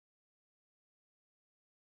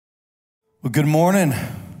Well, good morning.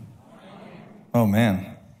 Oh,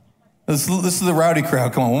 man. This is the rowdy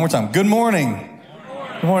crowd. Come on, one more time. Good morning.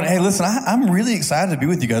 Good morning. Hey, listen, I'm really excited to be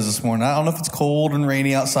with you guys this morning. I don't know if it's cold and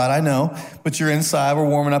rainy outside, I know, but you're inside. We're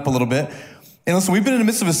warming up a little bit. And listen, we've been in the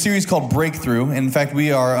midst of a series called Breakthrough. And in fact,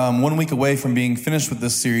 we are 1 week away from being finished with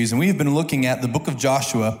this series. And we have been looking at the book of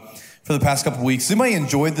Joshua for the past couple of weeks. Has anybody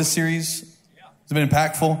enjoyed this series? Has it been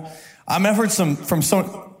impactful? I've heard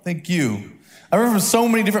thank you. I've heard from so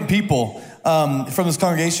many different people from this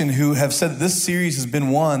congregation who have said that this series has been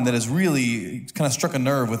one that has really kind of struck a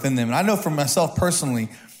nerve within them. And I know for myself personally,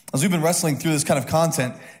 as we've been wrestling through this kind of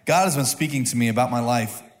content, God has been speaking to me about my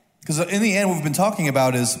life. Because in the end, what we've been talking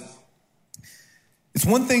about is, it's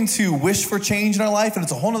one thing to wish for change in our life, and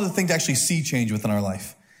it's a whole other thing to actually see change within our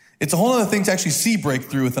life. It's a whole other thing to actually see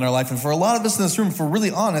breakthrough within our life. And for a lot of us in this room, if we're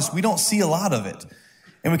really honest, we don't see a lot of it.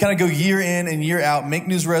 And we kind of go year in and year out, make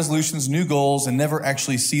new resolutions, new goals, and never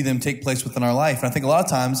actually see them take place within our life. And I think a lot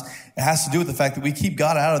of times it has to do with the fact that we keep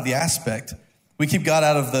God out of the aspect. We keep God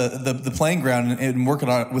out of the playing ground and working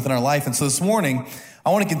within our life. And so this morning,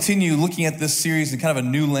 I want to continue looking at this series in kind of a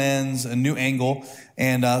new lens, a new angle.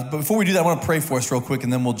 And but before we do that, I want to pray for us real quick,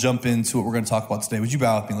 and then we'll jump into what we're going to talk about today. Would you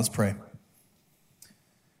bow with me? Let's pray.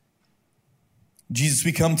 Jesus,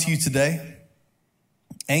 we come to you today,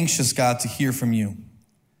 anxious, God, to hear from you.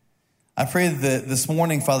 I pray that this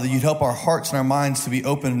morning, Father, you'd help our hearts and our minds to be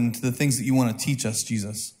open to the things that you want to teach us,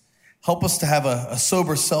 Jesus. Help us to have a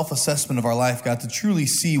sober self-assessment of our life, God, to truly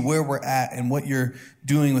see where we're at and what you're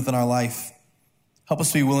doing within our life. Help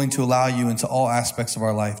us to be willing to allow you into all aspects of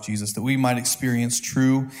our life, Jesus, that we might experience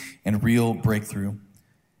true and real breakthrough.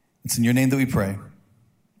 It's in your name that we pray.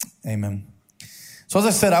 Amen. So as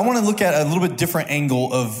I said, I want to look at a little bit different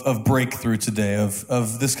angle of breakthrough today,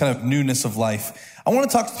 of this kind of newness of life. I want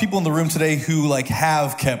to talk to people in the room today who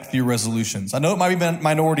have kept your resolutions. I know it might be a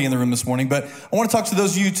minority in the room this morning, but I want to talk to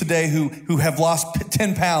those of you today who have lost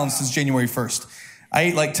 10 pounds since January 1st. I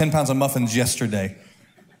ate 10 pounds of muffins yesterday.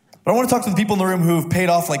 But I want to talk to the people in the room who have paid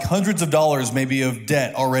off hundreds of dollars maybe of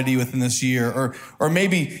debt already within this year. Or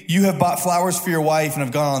maybe you have bought flowers for your wife and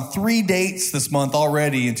have gone on 3 dates this month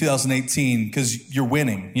already in 2018 because you're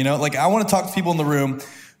winning. I want to talk to people in the room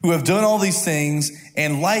who have done all these things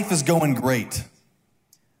and life is going great.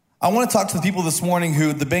 I want to talk to the people this morning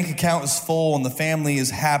who the bank account is full and the family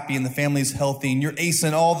is happy and the family is healthy and you're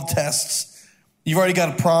acing all the tests. You've already got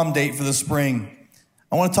a prom date for the spring.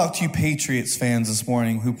 I want to talk to you Patriots fans this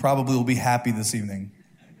morning who probably will be happy this evening.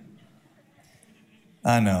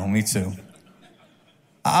 I know, me too.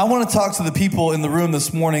 I want to talk to the people in the room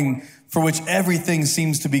this morning for which everything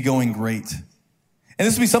seems to be going great. And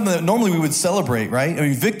this would be something that normally we would celebrate, right?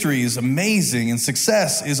 Victory is amazing and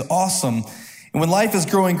success is awesome. And when life is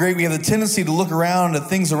growing great, we have the tendency to look around at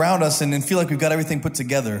things around us and feel like we've got everything put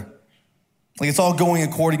together. It's all going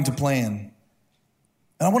according to plan.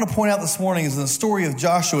 And I want to point out this morning is in the story of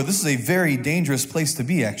Joshua, this is a very dangerous place to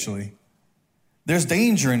be, actually. There's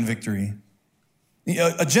danger in victory.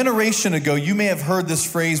 A generation ago, you may have heard this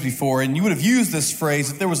phrase before, and you would have used this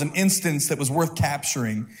phrase if there was an instance that was worth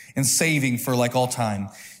capturing and saving for all time.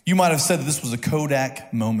 You might have said that this was a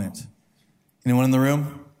Kodak moment. Anyone in the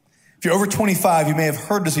room? If you're over 25, you may have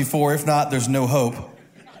heard this before. If not, there's no hope.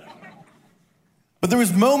 But there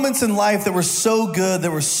was moments in life that were so good,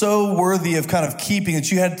 that were so worthy of kind of keeping,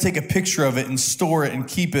 that you had to take a picture of it and store it and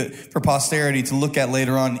keep it for posterity to look at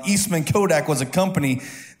later on. Eastman Kodak was a company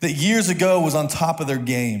that years ago was on top of their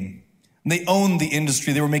game. They owned the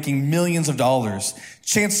industry. They were making millions of dollars.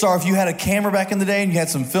 Chances are, if you had a camera back in the day and you had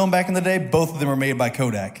some film back in the day, both of them were made by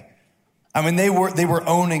Kodak. They were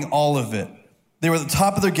owning all of it. They were at the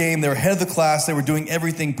top of their game. They were ahead of the class. They were doing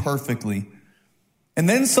everything perfectly. And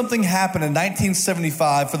then something happened in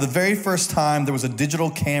 1975. For the very first time, there was a digital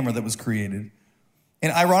camera that was created.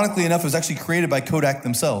 And ironically enough, it was actually created by Kodak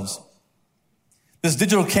themselves. This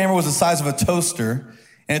digital camera was the size of a toaster,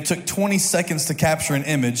 and it took 20 seconds to capture an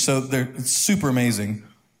image, so it's super amazing.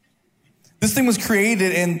 This thing was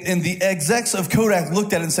created, and the execs of Kodak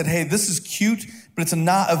looked at it and said, hey, this is cute, but it's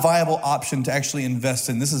not a viable option to actually invest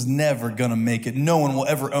in. This is never going to make it. No one will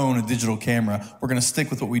ever own a digital camera. We're going to stick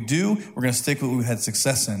with what we do. We're going to stick with what we've had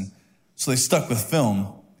success in. So they stuck with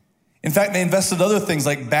film. In fact, they invested other things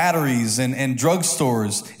like batteries and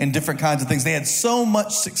drugstores and different kinds of things. They had so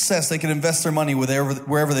much success, they could invest their money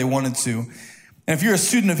wherever they wanted to. And if you're a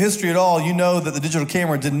student of history at all, you know that the digital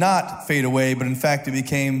camera did not fade away, but in fact, it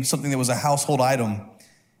became something that was a household item.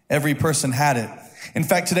 Every person had it. In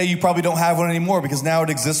fact, today you probably don't have one anymore because now it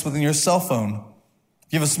exists within your cell phone.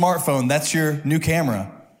 If you have a smartphone, that's your new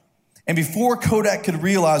camera. And before Kodak could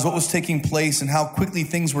realize what was taking place and how quickly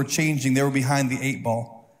things were changing, they were behind the 8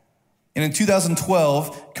 ball. And in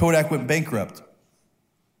 2012, Kodak went bankrupt.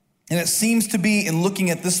 And it seems to be, in looking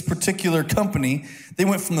at this particular company, they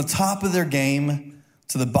went from the top of their game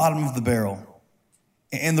to the bottom of the barrel.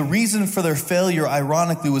 And the reason for their failure,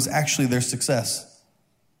 ironically, was actually their success.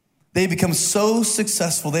 They had become so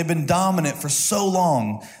successful, they've been dominant for so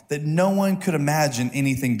long that no one could imagine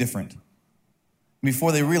anything different.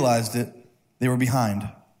 Before they realized it, they were behind.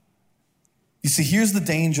 You see, here's the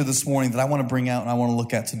danger this morning that I want to bring out and I want to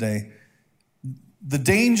look at today. The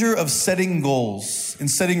danger of setting goals and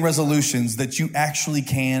setting resolutions that you actually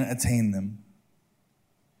can attain them.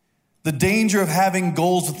 The danger of having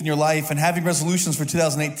goals within your life and having resolutions for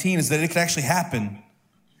 2018 is that it could actually happen.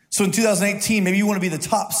 So in 2018, maybe you want to be the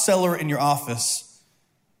top seller in your office.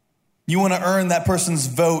 You want to earn that person's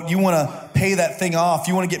vote. You want to pay that thing off.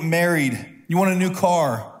 You want to get married. You want a new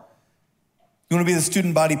car. You want to be the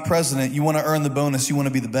student body president. You want to earn the bonus. You want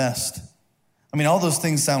to be the best. I mean, all those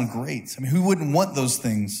things sound great. I mean, who wouldn't want those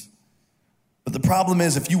things? But the problem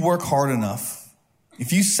is, if you work hard enough,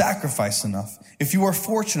 if you sacrifice enough, if you are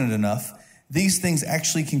fortunate enough, these things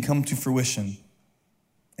actually can come to fruition.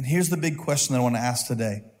 And here's the big question that I want to ask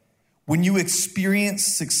today. When you experience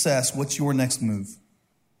success, what's your next move?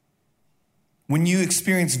 When you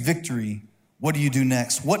experience victory, what do you do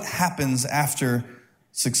next? What happens after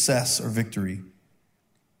success or victory?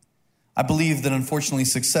 I believe that unfortunately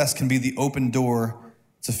success can be the open door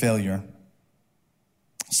to failure.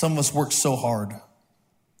 Some of us work so hard.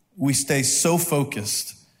 We stay so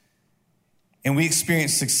focused and we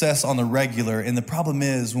experience success on the regular. And the problem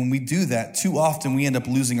is when we do that, too often we end up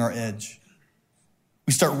losing our edge.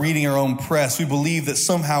 We start reading our own press. We believe that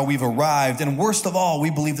somehow we've arrived. And worst of all, we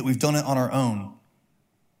believe that we've done it on our own.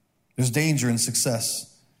 There's danger in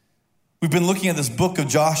success. We've been looking at this book of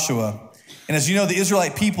Joshua. And as you know, the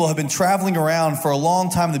Israelite people have been traveling around for a long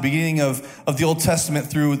time, the beginning of the Old Testament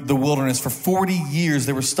through the wilderness. For 40 years,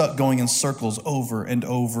 they were stuck going in circles over and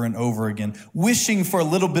over and over again, wishing for a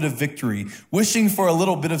little bit of victory, wishing for a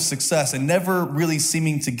little bit of success, and never really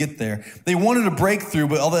seeming to get there. They wanted a breakthrough,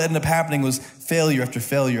 but all that ended up happening was failure after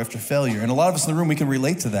failure after failure. And a lot of us in the room, we can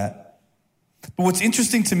relate to that. But what's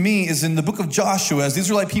interesting to me is in the book of Joshua, as the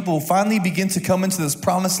Israelite people finally begin to come into this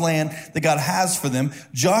promised land that God has for them,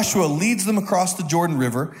 Joshua leads them across the Jordan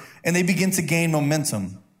River and they begin to gain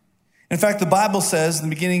momentum. In fact, the Bible says in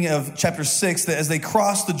the beginning of chapter 6 that as they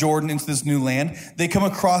cross the Jordan into this new land, they come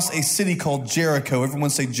across a city called Jericho.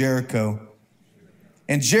 Everyone say Jericho.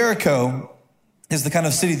 And Jericho is the kind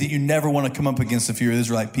of city that you never want to come up against if you're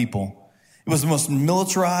Israelite people. It was the most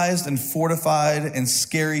militarized and fortified and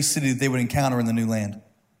scary city that they would encounter in the new land.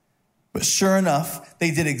 But sure enough, they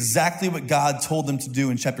did exactly what God told them to do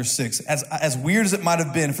in chapter 6. As weird as it might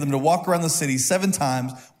have been for them to walk around the city 7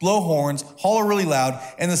 times, blow horns, holler really loud,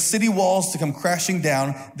 and the city walls to come crashing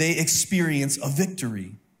down, they experience a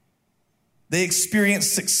victory. They experience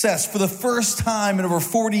success for the first time in over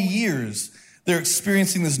 40 years. They're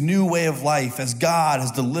experiencing this new way of life as God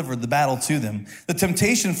has delivered the battle to them. The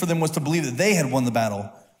temptation for them was to believe that they had won the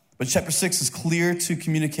battle. But chapter 6 is clear to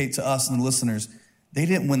communicate to us and the listeners. They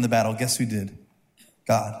didn't win the battle. Guess who did?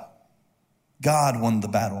 God. God won the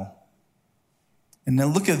battle. And now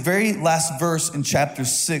look at the very last verse in chapter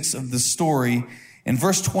 6 of the story. In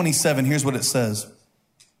verse 27, here's what it says.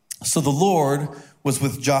 So the Lord was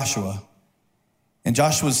with Joshua, and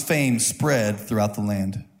Joshua's fame spread throughout the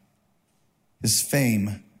land. His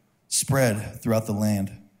fame spread throughout the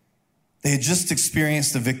land. They had just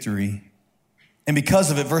experienced a victory. And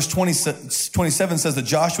because of it, verse 27 says that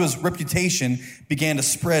Joshua's reputation began to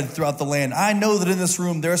spread throughout the land. I know that in this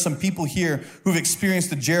room, there are some people here who've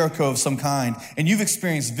experienced a Jericho of some kind. And you've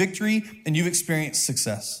experienced victory and you've experienced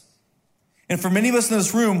success. And for many of us in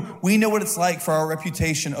this room, we know what it's like for our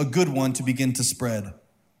reputation, a good one, to begin to spread.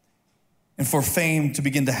 And for fame to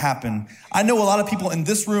begin to happen. I know a lot of people in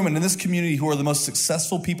this room and in this community who are the most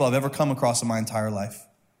successful people I've ever come across in my entire life.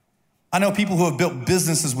 I know people who have built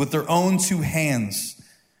businesses with their own 2 hands.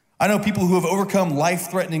 I know people who have overcome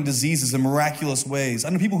life-threatening diseases in miraculous ways. I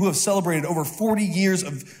know people who have celebrated over 40 years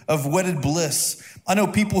of wedded bliss. I know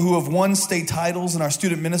people who have won state titles in our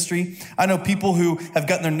student ministry. I know people who have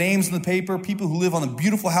gotten their names in the paper, people who live on a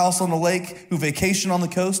beautiful house on the lake, who vacation on the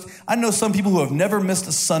coast. I know some people who have never missed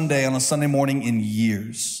a Sunday on a Sunday morning in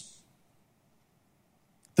years.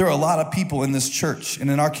 There are a lot of people in this church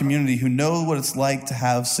and in our community who know what it's like to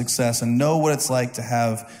have success and know what it's like to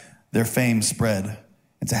have their fame spread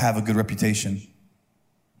and to have a good reputation.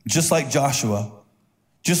 Just like Joshua,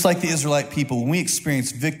 just like the Israelite people, when we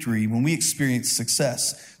experience victory, when we experience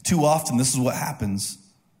success, too often this is what happens.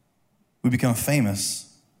 We become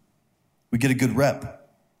famous. We get a good rep.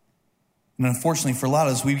 And unfortunately, for a lot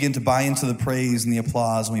of us, we begin to buy into the praise and the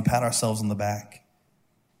applause, and we pat ourselves on the back.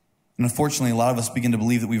 And unfortunately, a lot of us begin to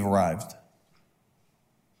believe that we've arrived.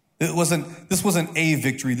 This wasn't a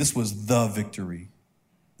victory, this was the victory.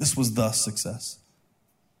 This was the success.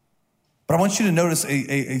 But I want you to notice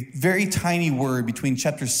a very tiny word between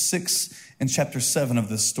chapter 6 and chapter 7 of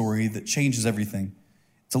this story that changes everything.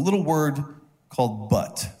 It's a little word called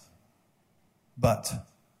but. But.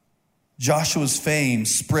 Joshua's fame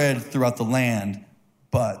spread throughout the land,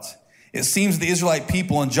 but it seems the Israelite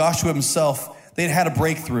people and Joshua himself, they had a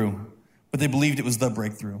breakthrough, but they believed it was the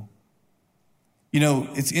breakthrough. You know,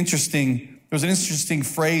 it's interesting. There was an interesting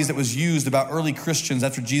phrase that was used about early Christians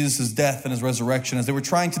after Jesus' death and his resurrection as they were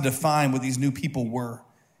trying to define what these new people were.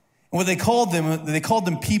 And what they called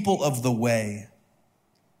them people of the way.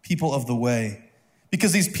 People of the way.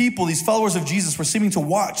 Because these people, these followers of Jesus, were seeming to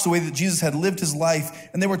watch the way that Jesus had lived his life,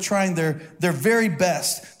 and they were trying their very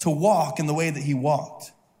best to walk in the way that he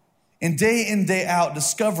walked. And day in, day out,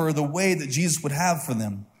 discover the way that Jesus would have for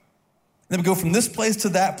them. And they would go from this place to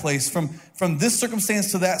that place, from this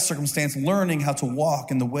circumstance to that circumstance, learning how to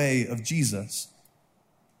walk in the way of Jesus.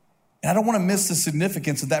 And I don't want to miss the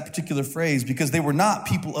significance of that particular phrase, because they were not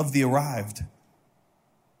people of the arrived.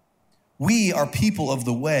 We are people of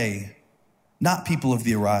the way, not people of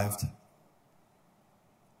the arrived.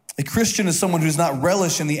 A Christian is someone who does not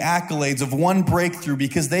relish in the accolades of one breakthrough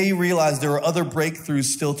because they realize there are other breakthroughs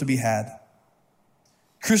still to be had.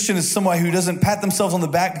 Christian is someone who doesn't pat themselves on the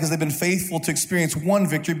back because they've been faithful to experience one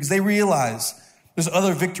victory, because they realize there's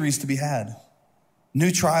other victories to be had.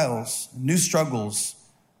 New trials, new struggles,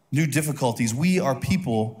 new difficulties. We are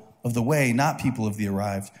people of the way, not people of the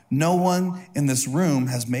arrived. No one in this room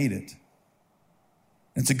has made it.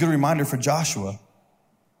 It's a good reminder for Joshua.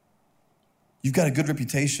 You've got a good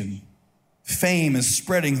reputation. Fame is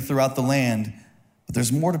spreading throughout the land, but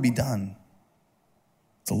there's more to be done.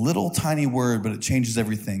 It's a little tiny word, but it changes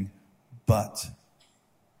everything. But.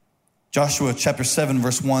 Joshua chapter 7,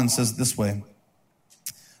 verse 1 says this way.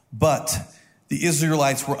 But the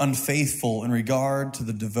Israelites were unfaithful in regard to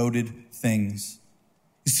the devoted things.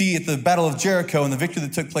 You see, at the Battle of Jericho and the victory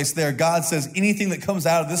that took place there, God says anything that comes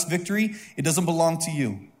out of this victory, it doesn't belong to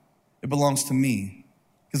you. It belongs to me.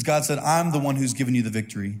 Because God said, I'm the one who's given you the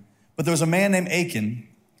victory. But there was a man named Achan,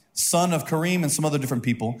 son of Karim and some other different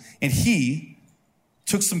people, and he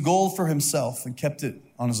took some gold for himself and kept it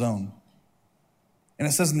on his own. And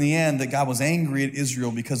it says in the end that God was angry at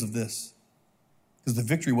Israel because of this. Because the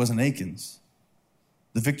victory wasn't Achan's.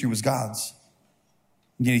 The victory was God's.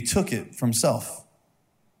 And yet he took it for himself.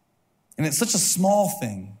 And it's such a small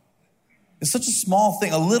thing. It's such a small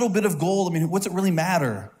thing. A little bit of gold, I mean, what's it really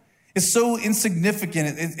matter? It's so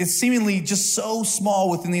insignificant. It's seemingly just so small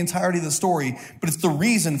within the entirety of the story, but it's the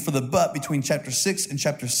reason for the but between chapter 6 and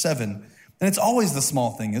chapter 7. And it's always the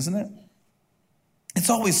small thing, isn't it? It's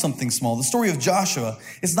always something small. The story of Joshua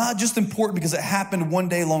is not just important because it happened one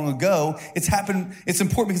day long ago. It's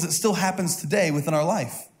important because it still happens today within our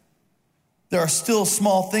life. There are still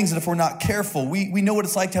small things that if we're not careful, we know what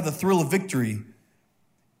it's like to have the thrill of victory.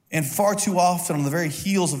 And far too often, on the very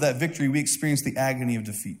heels of that victory, we experience the agony of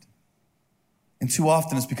defeat. And too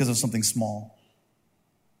often it's because of something small.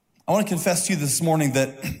 I want to confess to you this morning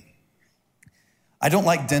that I don't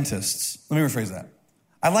like dentists. Let me rephrase that.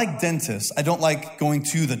 I like dentists. I don't like going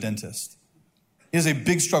to the dentist. It is a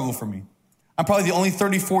big struggle for me. I'm probably the only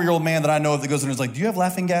 34-year-old man that I know of that goes in and is like, do you have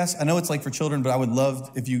laughing gas? I know it's like for children, but I would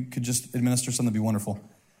love if you could just administer something, that'd be wonderful.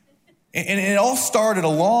 And it all started a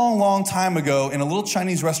long, long time ago in a little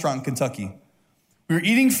Chinese restaurant in Kentucky. We were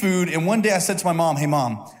eating food, and one day I said to my mom, hey,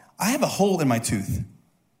 Mom, I have a hole in my tooth.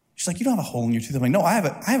 She's like, you don't have a hole in your tooth. I'm like, no, I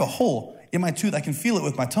have a hole in my tooth. I can feel it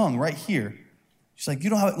with my tongue right here. She's like,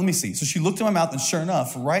 you don't have it? Let me see. So she looked in my mouth, and sure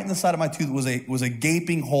enough, right in the side of my tooth was a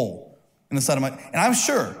gaping hole in the side of my, and I'm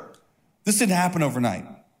sure this didn't happen overnight.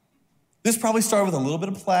 This probably started with a little bit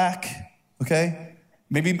of plaque, okay?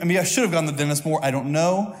 Maybe I should have gone to the dentist more. I don't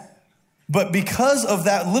know. But because of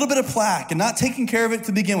that little bit of plaque and not taking care of it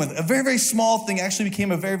to begin with, a very, very small thing actually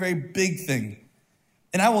became a very, very big thing.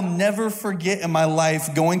 And I will never forget in my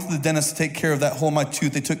life going to the dentist to take care of that hole in my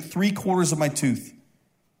tooth. They took 3/4 of my tooth.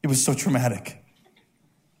 It was so traumatic.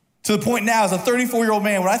 To the point now, as a 34-year-old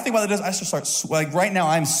man, when I think about the dentist, I just start, like right now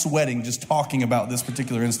I'm sweating just talking about this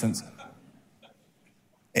particular instance.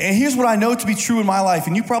 And here's what I know to be true in my life,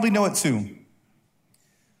 and you probably know it too.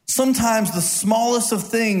 Sometimes the smallest of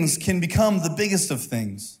things can become the biggest of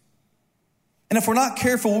things. And if we're not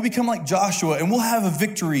careful, we'll become like Joshua and we'll have a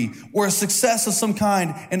victory or a success of some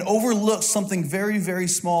kind and overlook something very, very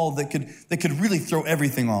small that could really throw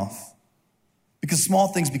everything off. Because small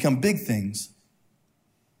things become big things.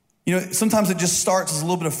 Sometimes it just starts as a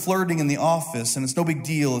little bit of flirting in the office, and it's no big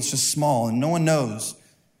deal. It's just small, and no one knows.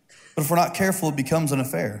 But if we're not careful, it becomes an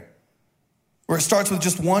affair. Where it starts with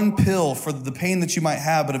just one pill for the pain that you might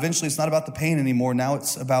have, but eventually it's not about the pain anymore. Now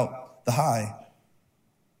it's about the high.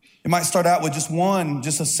 It might start out with just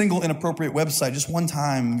a single inappropriate website, just one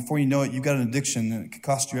time. Before you know it, you've got an addiction, and it could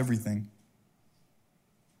cost you everything.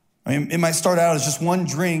 It might start out as just one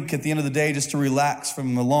drink at the end of the day just to relax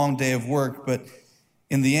from a long day of work, but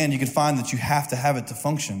in the end, you can find that you have to have it to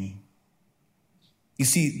function. You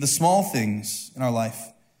see, the small things in our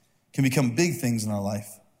life can become big things in our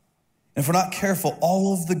life. And if we're not careful,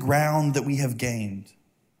 all of the ground that we have gained,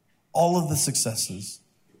 all of the successes,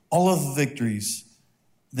 all of the victories,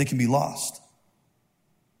 they can be lost.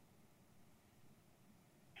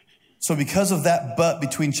 So because of that but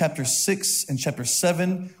between chapter 6 and chapter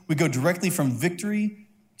 7, we go directly from victory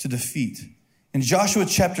to defeat. In Joshua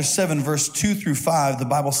chapter 7, verse 2 through 5, the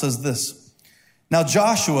Bible says this. Now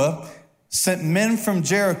Joshua sent men from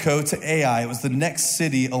Jericho to Ai. It was the next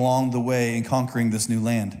city along the way in conquering this new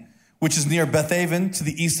land, which is near Bethaven to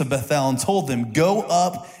the east of Bethel, and told them, go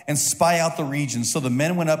up and spy out the region. So the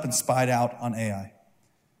men went up and spied out on Ai.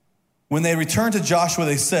 When they returned to Joshua,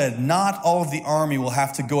 they said, not all of the army will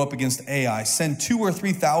have to go up against Ai. Send 2,000 or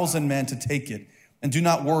 3,000 men to take it, and do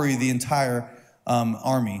not worry the entire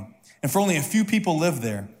army. And for only a few people lived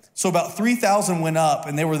there. So about 3,000 went up,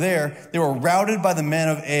 and they were there. They were routed by the men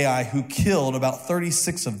of Ai, who killed about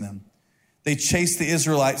 36 of them. They chased the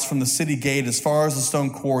Israelites from the city gate as far as the stone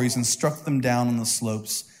quarries and struck them down on the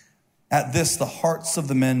slopes. At this, the hearts of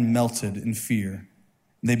the men melted in fear,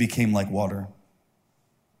 and they became like water.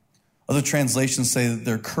 Other translations say that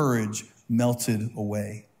their courage melted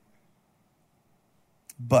away.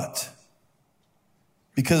 But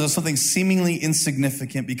because of something seemingly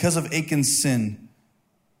insignificant, because of Achan's sin,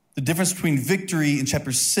 the difference between victory in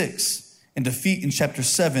chapter 6 and defeat in chapter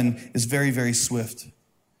 7 is very, very swift.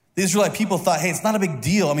 The Israelite people thought, hey, it's not a big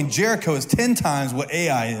deal. Jericho is 10 times what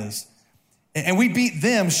Ai is. And we beat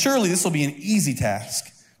them. Surely this will be an easy task.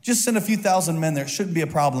 Just send a few thousand men there. It shouldn't be a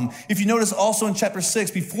problem. If you notice also in chapter 6,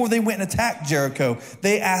 before they went and attacked Jericho,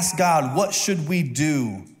 they asked God, what should we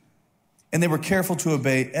do? And they were careful to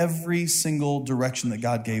obey every single direction that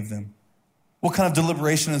God gave them. What kind of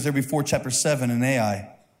deliberation is there before chapter 7 in Ai?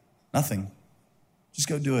 Nothing. Just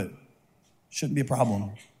go do it. Shouldn't be a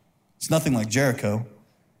problem. It's nothing like Jericho.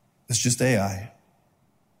 It's just Ai.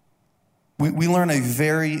 We learn a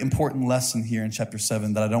very important lesson here in chapter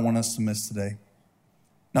 7 that I don't want us to miss today.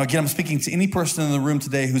 Now, again, I'm speaking to any person in the room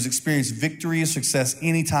today who's experienced victory or success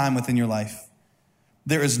any time within your life.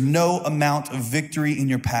 There is no amount of victory in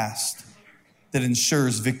your past that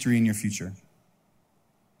ensures victory in your future.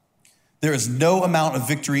 There is no amount of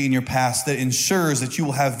victory in your past that ensures that you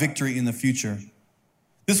will have victory in the future.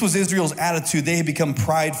 This was Israel's attitude. They had become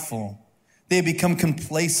prideful. They had become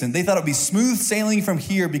complacent. They thought it would be smooth sailing from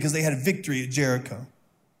here because they had victory at Jericho.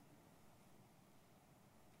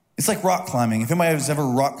 It's like rock climbing. If anybody has ever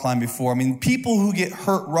rock climbed before, people who get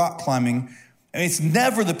hurt rock climbing, it's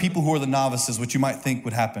never the people who are the novices, which you might think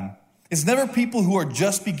would happen. It's never people who are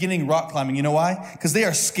just beginning rock climbing. You know why? Because they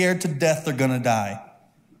are scared to death they're going to die.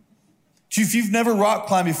 If you've never rock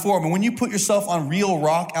climbed before, when you put yourself on real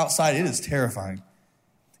rock outside, it is terrifying.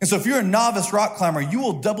 And so if you're a novice rock climber, you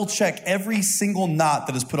will double check every single knot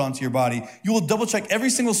that is put onto your body. You will double check every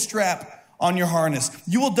single strap on your harness.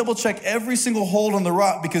 You will double check every single hold on the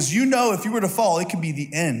rock because you know if you were to fall, it could be the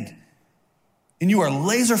end. And you are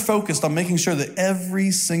laser focused on making sure that every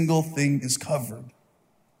single thing is covered.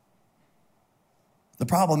 The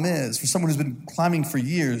problem is, for someone who's been climbing for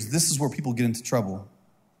years, this is where people get into trouble.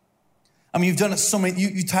 You've done it so many,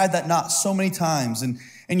 you tied that knot so many times, and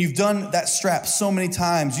you've done that strap so many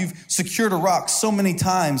times. You've secured a rock so many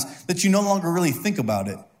times that you no longer really think about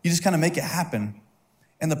it. You just kind of make it happen.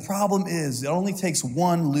 And the problem is, it only takes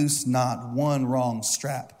one loose knot, one wrong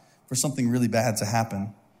strap for something really bad to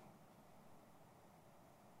happen.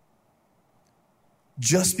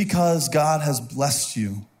 Just because God has blessed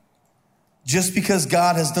you, just because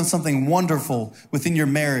God has done something wonderful within your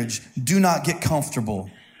marriage, do not get comfortable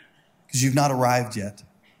because you've not arrived yet.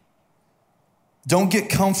 Don't get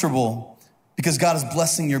comfortable because God is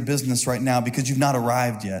blessing your business right now because you've not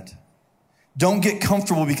arrived yet. Don't get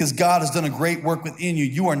comfortable because God has done a great work within you.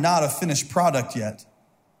 You are not a finished product yet.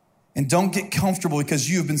 And don't get comfortable because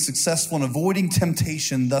you have been successful in avoiding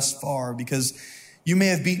temptation thus far because you may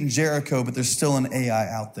have beaten Jericho, but there's still an Ai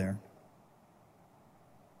out there.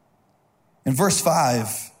 And verse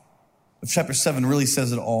 5 of chapter 7 really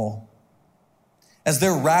says it all. As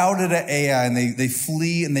they're routed at Ai and they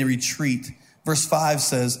flee and they retreat, verse 5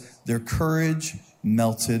 says, their courage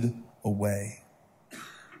melted away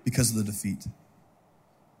because of the defeat.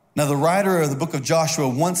 Now, the writer of the book of Joshua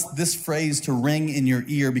wants this phrase to ring in your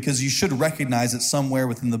ear because you should recognize it somewhere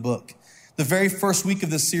within the book. The very first week of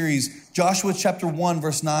this series, Joshua chapter 1,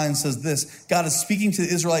 verse 9 says this: God is speaking to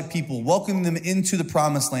the Israelite people, welcoming them into the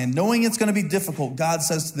promised land. Knowing it's going to be difficult, God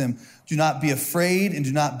says to them, do not be afraid and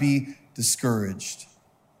do not be discouraged,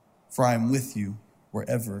 for I am with you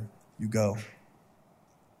wherever you go.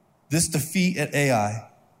 This defeat at Ai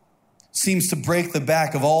seems to break the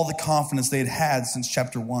back of all the confidence they had had since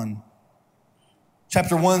chapter 1.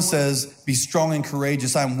 Chapter 1 says, be strong and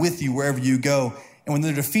courageous. I am with you wherever you go. And when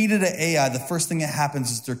they're defeated at Ai, the first thing that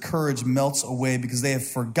happens is their courage melts away because they have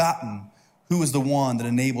forgotten who was the one that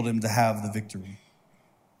enabled them to have the victory.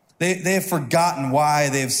 They have forgotten why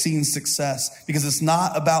they have seen success, because it's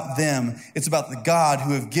not about them. It's about the God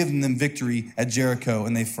who have given them victory at Jericho,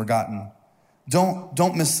 and they've forgotten.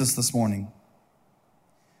 Don't miss this morning.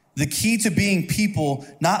 The key to being people,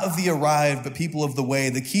 not of the arrived, but people of the way,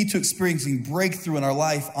 the key to experiencing breakthrough in our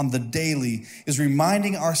life on the daily is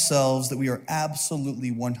reminding ourselves that we are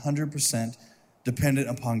absolutely 100% dependent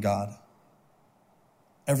upon God.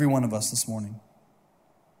 Every one of us this morning.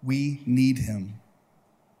 We need him.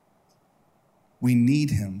 We need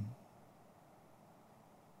him.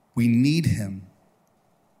 We need him.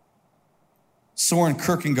 Søren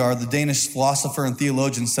Kierkegaard, the Danish philosopher and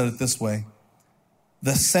theologian, said it this way: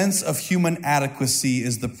 the sense of human adequacy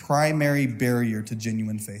is the primary barrier to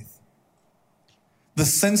genuine faith. The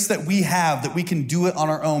sense that we have that we can do it on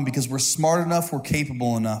our own because we're smart enough, we're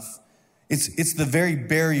capable enough. It's the very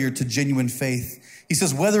barrier to genuine faith. He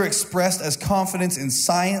says, whether expressed as confidence in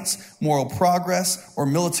science, moral progress, or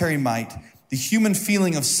military might, the human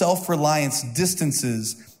feeling of self-reliance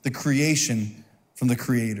distances the creation from the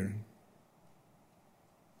Creator.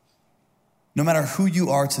 No matter who you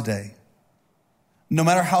are today, no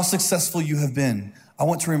matter how successful you have been, I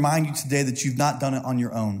want to remind you today that you've not done it on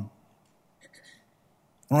your own.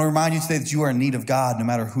 I want to remind you today that you are in need of God no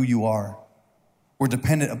matter who you are. We're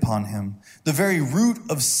dependent upon him. The very root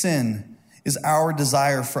of sin is our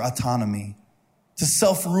desire for autonomy, to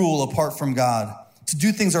self-rule apart from God, to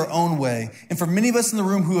do things our own way. And for many of us in the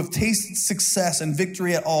room who have tasted success and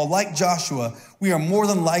victory at all, like Joshua, we are more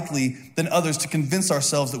than likely than others to convince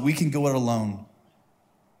ourselves that we can go it alone.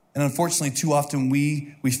 And unfortunately, too often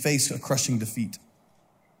we face a crushing defeat.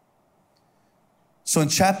 So in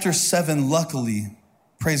chapter 7, luckily,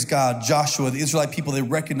 praise God, Joshua, the Israelite people, they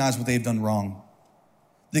recognize what they've done wrong.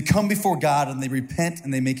 They come before God and they repent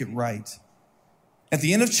and they make it right. At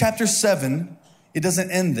the end of chapter 7, it doesn't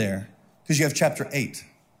end there, because you have chapter 8.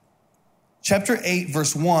 Chapter 8,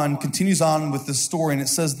 verse 1 continues on with this story, and it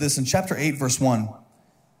says this in chapter 8, verse 1.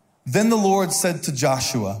 Then the Lord said to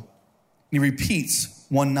Joshua, and he repeats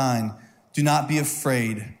 1:9, do not be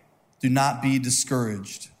afraid, do not be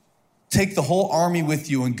discouraged. Take the whole army with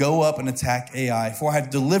you and go up and attack Ai, for I have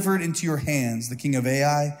delivered into your hands the king of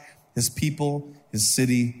Ai, his people, his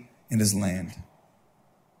city, and his land.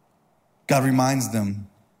 God reminds them,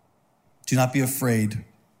 do not be afraid.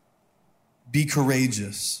 Be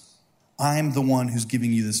courageous. I'm the one who's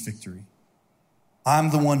giving you this victory. I'm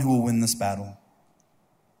the one who will win this battle.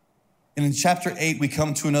 And in chapter 8, we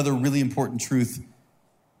come to another really important truth.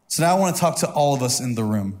 So now I want to talk to all of us in the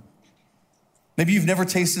room. Maybe you've never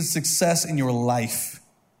tasted success in your life.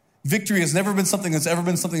 Victory has never been something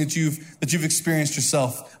that you've experienced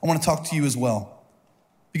yourself. I want to talk to you as well.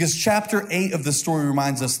 Because chapter 8 of the story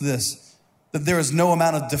reminds us this, that there is no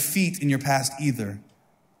amount of defeat in your past either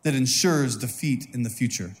that ensures defeat in the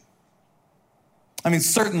future. I mean,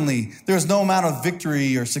 certainly, there's no amount of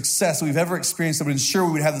victory or success that we've ever experienced that would ensure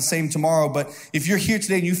we would have the same tomorrow. But if you're here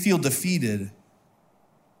today and you feel defeated,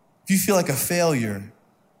 if you feel like a failure,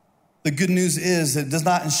 the good news is that it does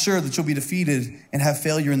not ensure that you'll be defeated and have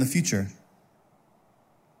failure in the future.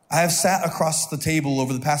 I have sat across the table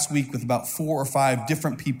over the past week with about 4 or 5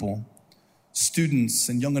 different people, students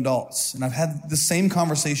and young adults, and I've had the same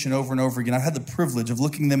conversation over and over again. I've had the privilege of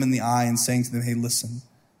looking them in the eye and saying to them, hey, listen,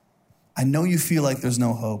 I know you feel like there's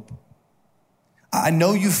no hope. I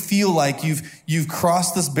know you feel like you've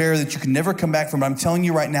crossed this barrier that you can never come back from, but I'm telling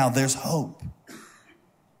you right now, there's hope.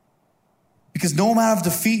 Because no amount of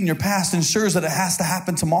defeat in your past ensures that it has to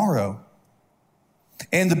happen tomorrow.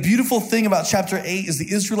 And the beautiful thing about chapter 8 is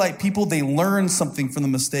the Israelite people, they learned something from the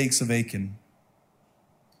mistakes of Achan.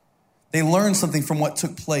 They learned something from what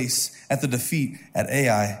took place at the defeat at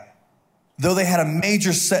Ai. Though they had a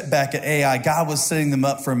major setback at Ai, God was setting them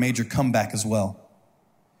up for a major comeback as well.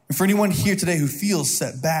 And for anyone here today who feels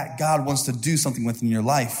set back, God wants to do something within your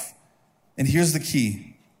life. And here's the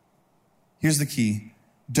key. Here's the key.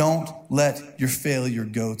 Don't let your failure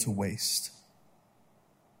go to waste.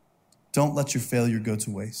 Don't let your failure go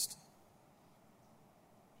to waste.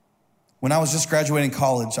 When I was just graduating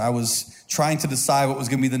college, I was trying to decide what was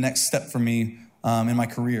going to be the next step for me in my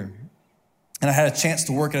career. And I had a chance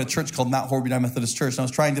to work at a church called Mount Horeb United Methodist Church. And I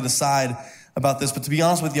was trying to decide about this. But to be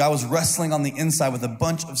honest with you, I was wrestling on the inside with a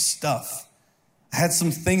bunch of stuff. I had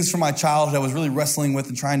some things from my childhood I was really wrestling with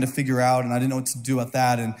and trying to figure out, and I didn't know what to do about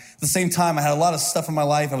that. And at the same time, I had a lot of stuff in my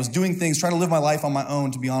life. I was doing things, trying to live my life on my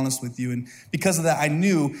own, to be honest with you. And because of that, I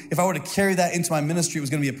knew if I were to carry that into my ministry, it was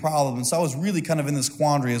going to be a problem. And so I was really kind of in this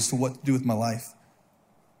quandary as to what to do with my life.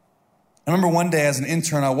 I remember one day as an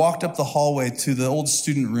intern, I walked up the hallway to the old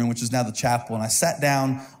student room, which is now the chapel, and I sat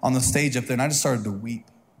down on the stage up there, and I just started to weep.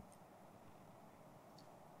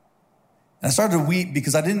 And I started to weep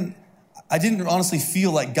because I didn't honestly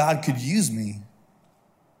feel like God could use me.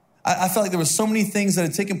 I felt like there were so many things that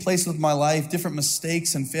had taken place with my life, different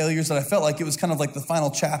mistakes and failures, that I felt like it was kind of like the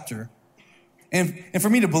final chapter. And for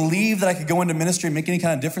me to believe that I could go into ministry and make any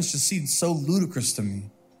kind of difference just seemed so ludicrous to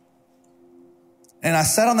me. And I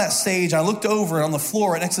sat on that stage, and I looked over, and on the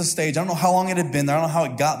floor right next to the stage, I don't know how long it had been there, I don't know how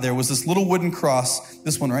it got there, was this little wooden cross,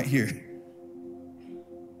 this one right here.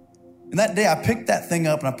 And that day, I picked that thing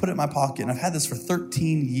up and I put it in my pocket, and I've had this for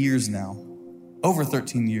 13 years now, over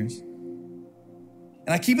 13 years. And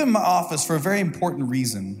I keep it in my office for a very important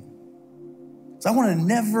reason. Because I want to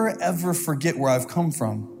never, ever forget where I've come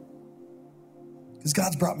from. Because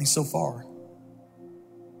God's brought me so far.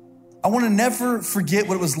 I want to never forget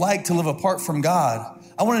what it was like to live apart from God.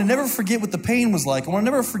 I want to never forget what the pain was like. I want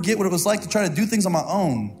to never forget what it was like to try to do things on my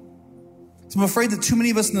own. So I'm afraid that too many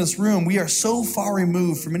of us in this room, we are so far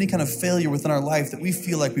removed from any kind of failure within our life that we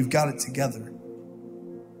feel like we've got it together.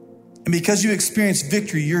 And because you experience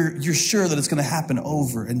victory, you're sure that it's going to happen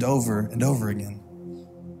over and over and over again.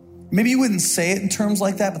 Maybe you wouldn't say it in terms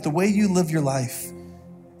like that, but the way you live your life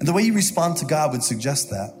and the way you respond to God would suggest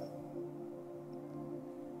that.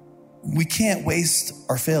 We can't waste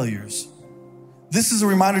our failures. This is a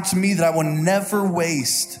reminder to me that I will never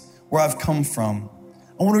waste where I've come from.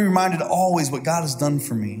 I want to be reminded always what God has done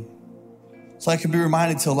for me, so I can be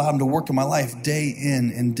reminded to allow him to work in my life day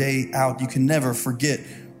in and day out. You can never forget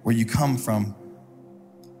where you come from.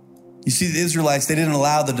 You see, the Israelites, they didn't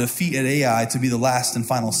allow the defeat at Ai to be the last and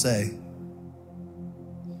final say.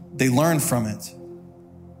 They learned from it.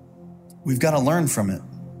 We've got to learn from it.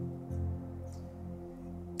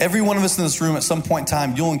 Every one of us in this room at some point in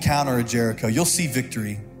time, you'll encounter a Jericho. You'll see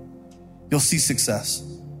victory. You'll see success.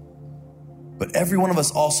 But every one of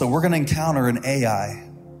us also, we're going to encounter an Ai.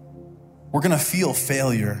 We're going to feel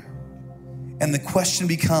failure. And the question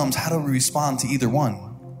becomes, how do we respond to either one?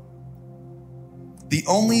 The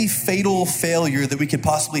only fatal failure that we could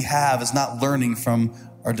possibly have is not learning from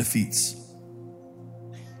our defeats.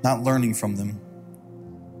 Not learning from them.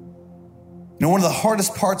 You know, one of the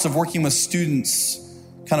hardest parts of working with students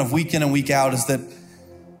kind of week in and week out is that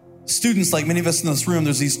students, like many of us in this room,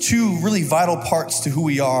 there's these two really vital parts to who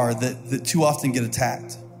we are that too often get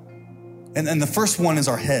attacked. And the first one is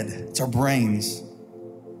our head. It's our brains.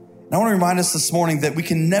 And I want to remind us this morning that we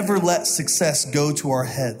can never let success go to our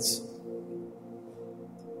heads.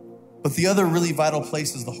 But the other really vital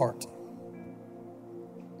place is the heart.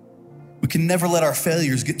 We can never let our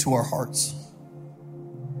failures get to our hearts.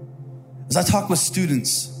 As I talk with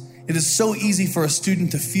students, it is so easy for a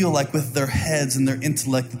student to feel like with their heads and their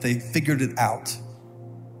intellect that they figured it out.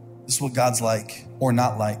 This is what God's like or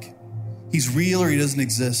not like. He's real or he doesn't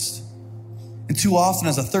exist. And too often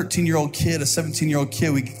as a 13-year-old kid, a 17-year-old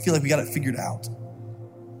kid, we feel like we got it figured out.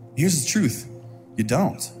 Here's the truth. You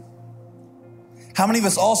don't. How many of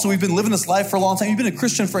us also, we've been living this life for a long time. You've been a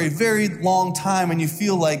Christian for a very long time and you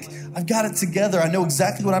feel like, I've got it together. I know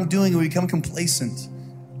exactly what I'm doing, and we become complacent.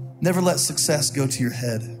 Never let success go to your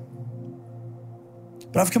head.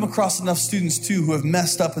 But I've come across enough students too who have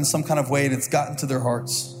messed up in some kind of way and it's gotten to their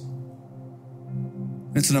hearts.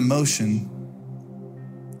 And it's an emotion.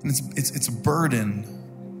 And it's a burden.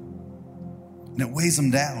 And it weighs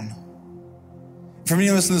them down. For many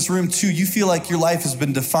of us in this room too, you feel like your life has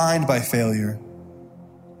been defined by failure.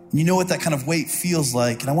 And you know what that kind of weight feels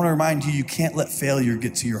like. And I want to remind you, you can't let failure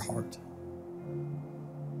get to your heart.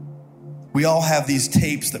 We all have these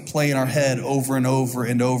tapes that play in our head over and over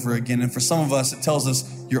and over again. And for some of us, it tells us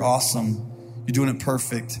you're awesome. You're doing it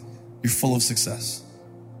perfect. You're full of success.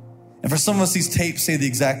 And for some of us, these tapes say the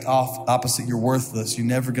exact opposite. You're worthless. You're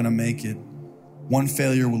never going to make it. One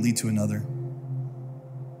failure will lead to another.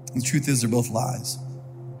 And the truth is, they're both lies.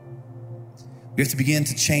 We have to begin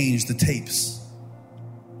to change the tapes.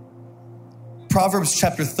 Proverbs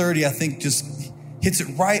chapter 30, I think, just hits it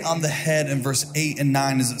right on the head in verse 8 and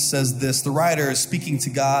 9 as it says this. The writer is speaking to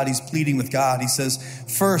God. He's pleading with God. He says,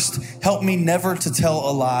 first, help me never to tell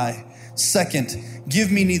a lie. Second,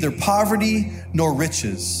 give me neither poverty nor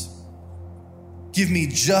riches. Give me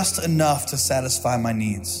just enough to satisfy my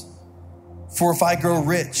needs. For if I grow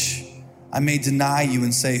rich, I may deny you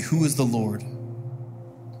and say, who is the Lord?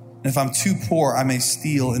 And if I'm too poor, I may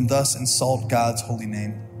steal and thus insult God's holy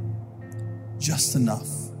name. Just enough.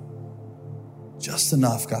 Just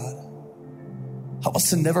enough, God. Help us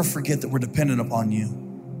to never forget that we're dependent upon you.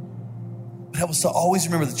 But help us to always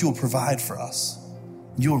remember that you will provide for us.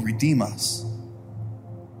 And you will redeem us.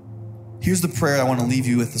 Here's the prayer I want to leave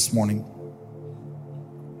you with this morning.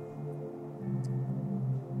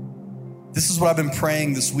 This is what I've been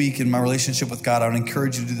praying this week in my relationship with God. I would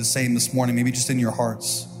encourage you to do the same this morning, maybe just in your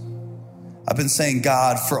hearts. I've been saying,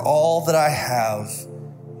 God, for all that I have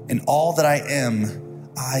and all that I am,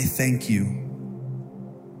 I thank you.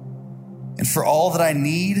 And for all that I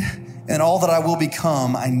need and all that I will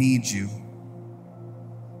become, I need you.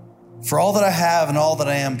 For all that I have and all that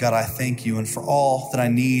I am, God, I thank you. And for all that I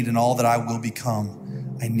need and all that I will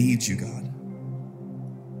become, I need you, God.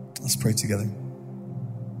 Let's pray together.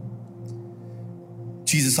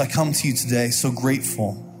 Jesus, I come to you today so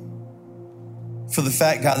grateful for the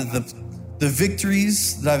fact, God, that the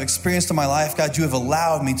victories that I've experienced in my life, God, you have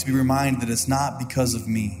allowed me to be reminded that it's not because of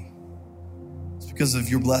me. It's because of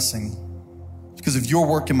your blessing. It's because of your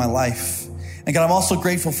work in my life. And God, I'm also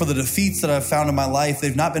grateful for the defeats that I've found in my life.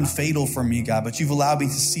 They've not been fatal for me, God, but you've allowed me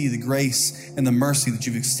to see the grace and the mercy that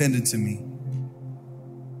you've extended to me.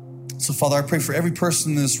 So, Father, I pray for every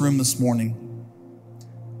person in this room this morning.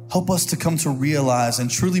 Help us to come to realize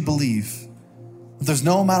and truly believe that there's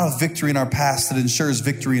no amount of victory in our past that ensures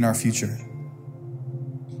victory in our future.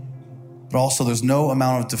 But also there's no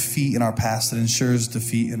amount of defeat in our past that ensures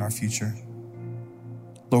defeat in our future.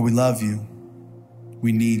 Lord, we love you.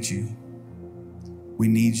 We need you. We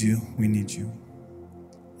need you. We need you.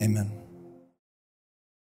 Amen.